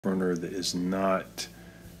burner that is not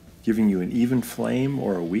giving you an even flame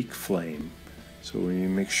or a weak flame. So when you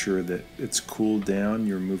make sure that it's cooled down,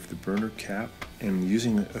 you remove the burner cap, and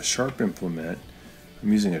using a sharp implement,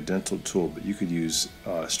 I'm using a dental tool, but you could use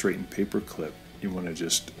a straightened paper clip. You want to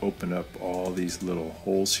just open up all these little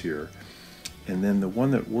holes here. And then the one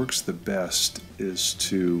that works the best is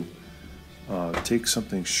to take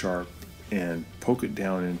something sharp and poke it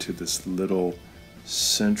down into this little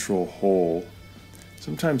central hole.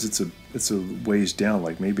 Sometimes it's a ways down,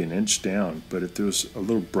 like maybe an inch down, but if there's a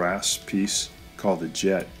little brass piece called a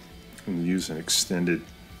jet, and you use an extended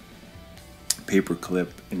paper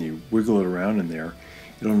clip and you wiggle it around in there,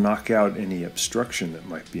 it'll knock out any obstruction that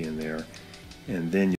might be in there, and then